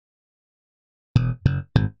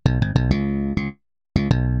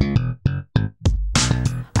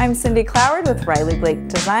I'm Cindy Cloward with Riley Blake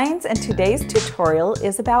Designs, and today's tutorial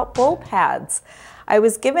is about bowl pads. I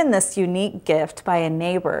was given this unique gift by a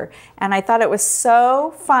neighbor, and I thought it was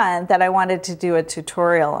so fun that I wanted to do a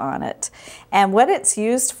tutorial on it. And what it's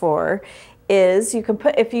used for is you can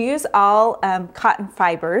put, if you use all cotton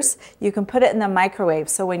fibers, you can put it in the microwave.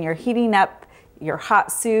 So when you're heating up your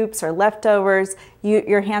hot soups or leftovers,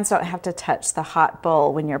 your hands don't have to touch the hot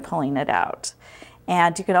bowl when you're pulling it out.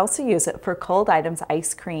 And you can also use it for cold items,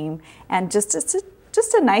 ice cream, and just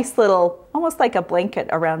a nice little, almost like a blanket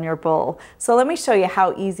around your bowl. So let me show you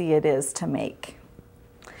how easy it is to make.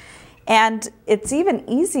 And it's even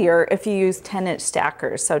easier if you use 10-inch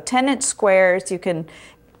stackers. So 10-inch squares, you can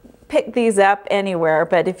pick these up anywhere,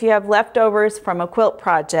 but if you have leftovers from a quilt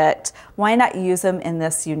project, why not use them in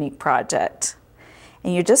this unique project?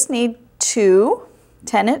 And you just need two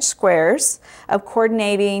 10-inch squares of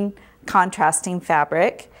coordinating contrasting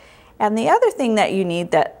fabric. And the other thing that you need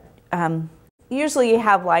that usually you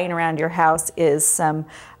have lying around your house is some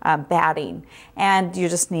batting, and you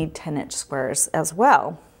just need 10-inch squares as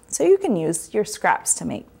well. So you can use your scraps to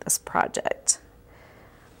make this project.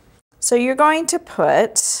 So you're going to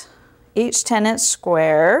put each 10-inch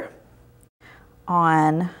square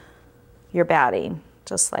on your batting,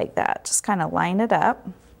 just like that. Just kind of line it up.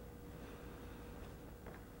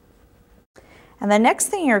 And the next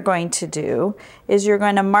thing you're going to do is you're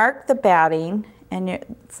going to mark the batting and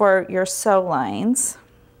for your sew lines.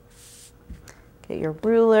 Get your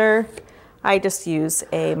ruler. I just use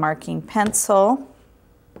a marking pencil.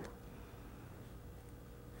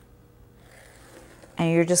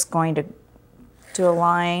 And you're just going to do a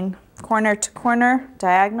line corner to corner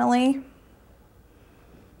diagonally.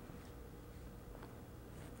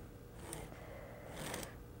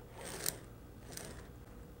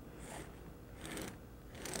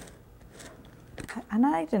 And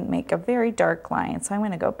I didn't make a very dark line, so I'm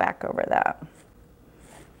going to go back over that.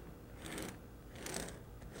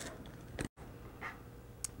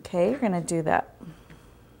 Okay, you're going to do that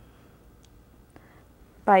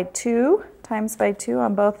by 2 times by 2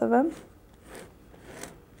 on both of them.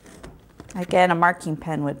 Again, a marking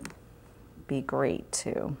pen would be great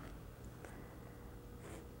too.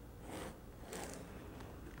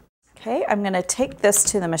 Okay, I'm going to take this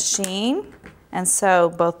to the machine and sew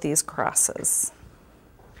both these crosses.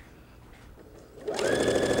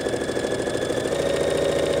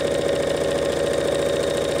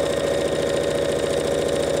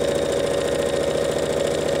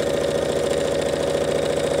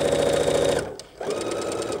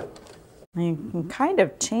 And you can kind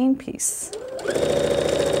of chain piece.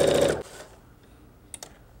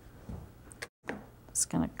 Just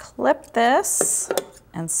going to clip this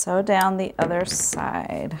and sew down the other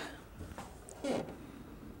side.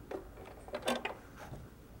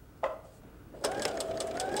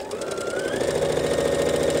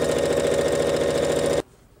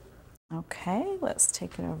 Okay, let's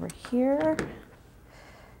take it over here.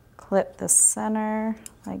 Clip the center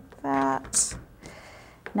like that.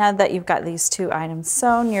 Now that you've got these two items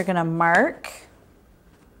sewn, you're going to mark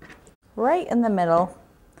right in the middle.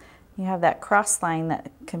 You have that cross line that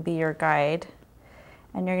can be your guide.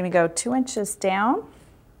 And you're going to go 2 inches down.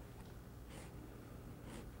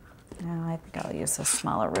 Now I think I'll use a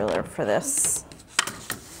smaller ruler for this.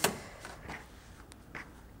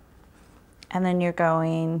 And then you're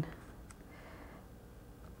going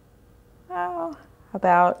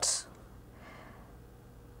about,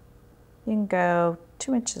 you can go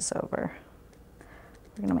 2 inches over.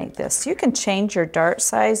 We're going to make this. You can change your dart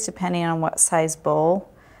size depending on what size bowl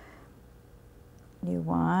you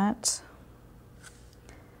want.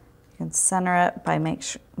 You can center it by make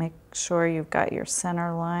sure you've got your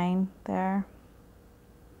center line there.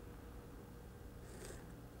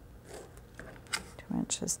 2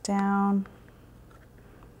 inches down.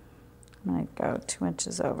 I'm going to go 2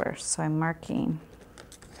 inches over, so I'm marking.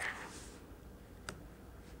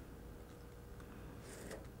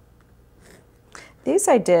 These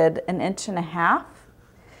I did 1.5 inches,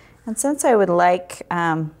 and since I would like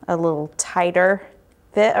a little tighter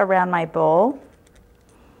fit around my bowl,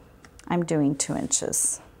 I'm doing 2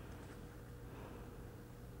 inches.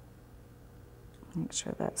 Make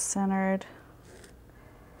sure that's centered.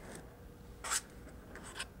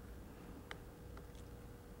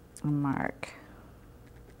 And mark.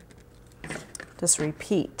 Just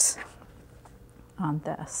repeat on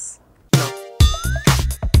this.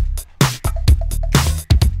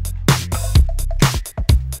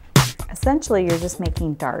 Essentially, you're just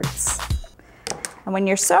making darts. And when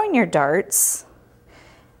you're sewing your darts,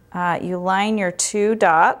 you line your 2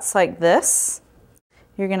 dots like this.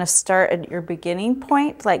 You're going to start at your beginning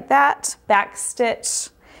point like that, back stitch,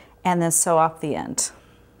 and then sew off the end.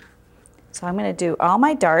 So I'm going to do all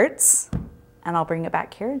my darts, and I'll bring it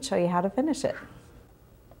back here and show you how to finish it.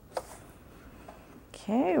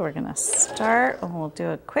 Okay, we're going to start, and we'll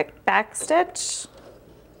do a quick back stitch.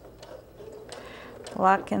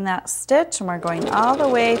 Lock in that stitch, and we're going all the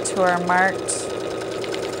way to our marked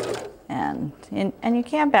end. And you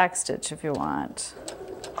can back stitch if you want.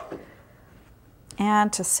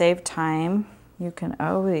 And to save time, you can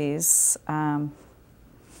always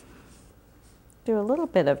do a little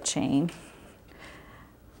bit of chain.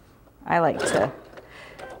 I like to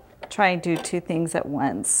try and do two things at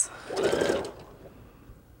once.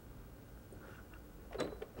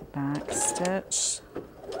 Back stitch.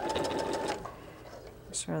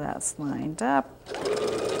 Make sure that's lined up.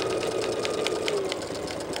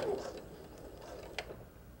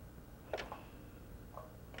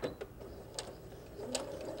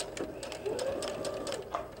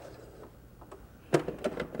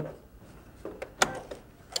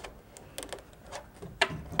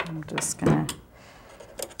 I'm just gonna,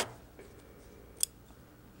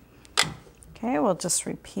 okay, we'll just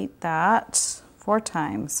repeat that 4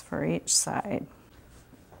 times for each side.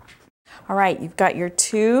 All right, you've got your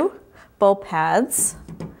 2 bowl pads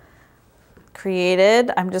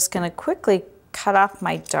created. I'm just gonna quickly cut off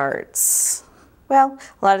my darts. Well,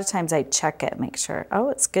 a lot of times I check it, make sure, oh,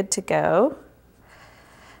 it's good to go.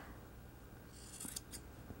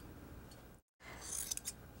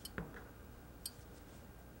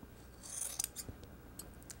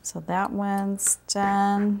 So that one's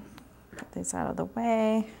done. Get these out of the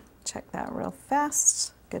way. Check that real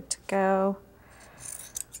fast. Good to go.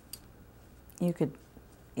 You could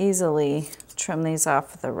easily trim these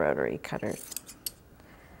off with a rotary cutter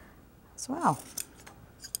as well.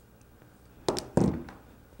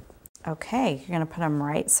 Okay, you're going to put them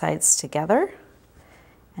right sides together.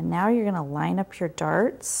 And now you're going to line up your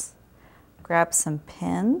darts. Grab some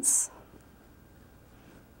pins.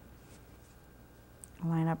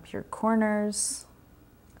 Line up your corners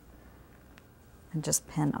and just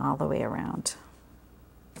pin all the way around.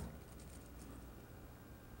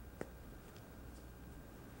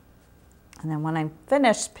 And then when I'm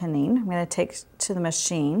finished pinning, I'm going to take to the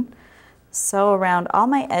machine, sew around all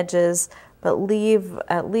my edges, but leave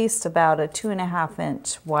at least about a 2.5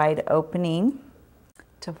 inch wide opening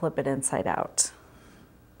to flip it inside out.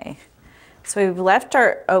 Okay. So we've left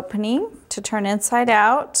our opening to turn inside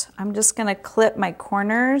out. I'm just going to clip my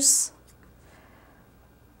corners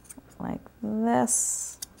like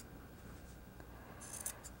this.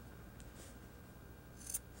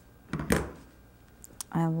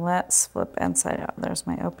 And let's flip inside out. There's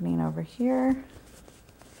my opening over here.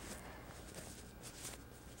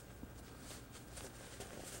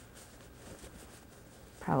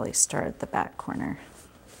 Probably start at the back corner.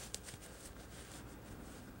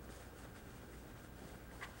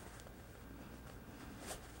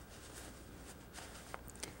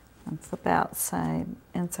 And flip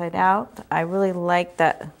inside out. I really like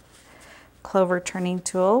that Cloward turning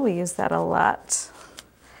tool. We use that a lot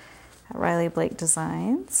at Riley Blake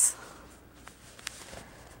Designs.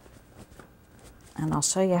 And I'll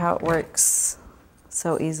show you how it works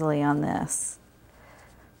so easily on this.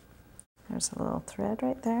 There's a little thread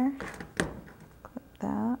right there. Clip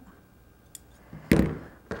that.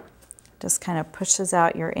 Just kind of pushes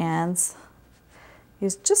out your ends.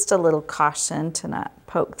 Use just a little caution to not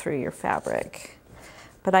poke through your fabric.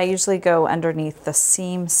 But I usually go underneath the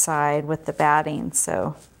seam side with the batting,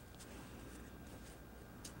 so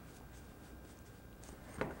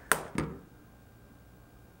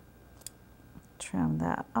trim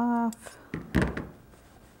that off.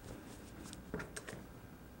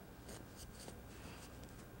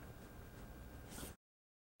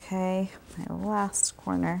 Okay, my last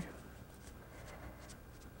corner.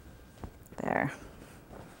 There.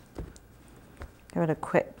 Give it a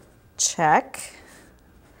quick check.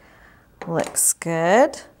 Looks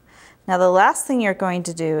good. Now the last thing you're going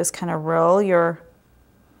to do is kind of roll your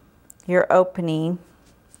opening.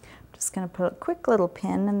 I'm just going to put a quick little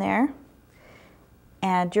pin in there.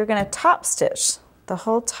 And you're going to top stitch the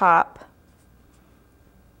whole top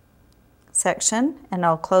section, and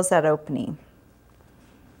I'll close that opening.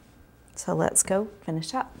 So let's go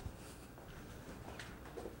finish up.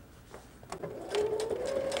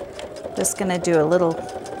 Just going to do a little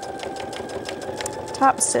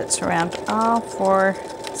top stitch around all 4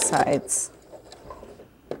 sides.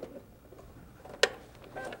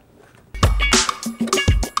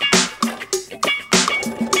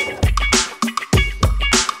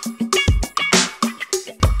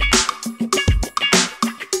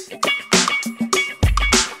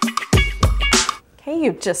 Okay,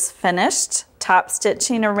 you've just finished top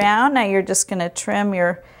stitching around. Now you're just going to trim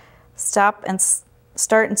your start and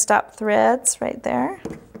stop threads right there.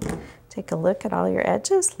 Take a look at all your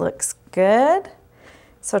edges. Looks good.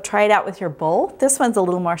 So try it out with your bowl. This one's a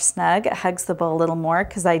little more snug. It hugs the bowl a little more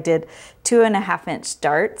because I did 2.5-inch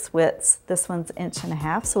darts widths. This one's 1.5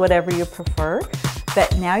 inches, so whatever you prefer.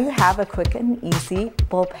 But now you have a quick and easy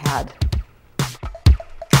bowl pad.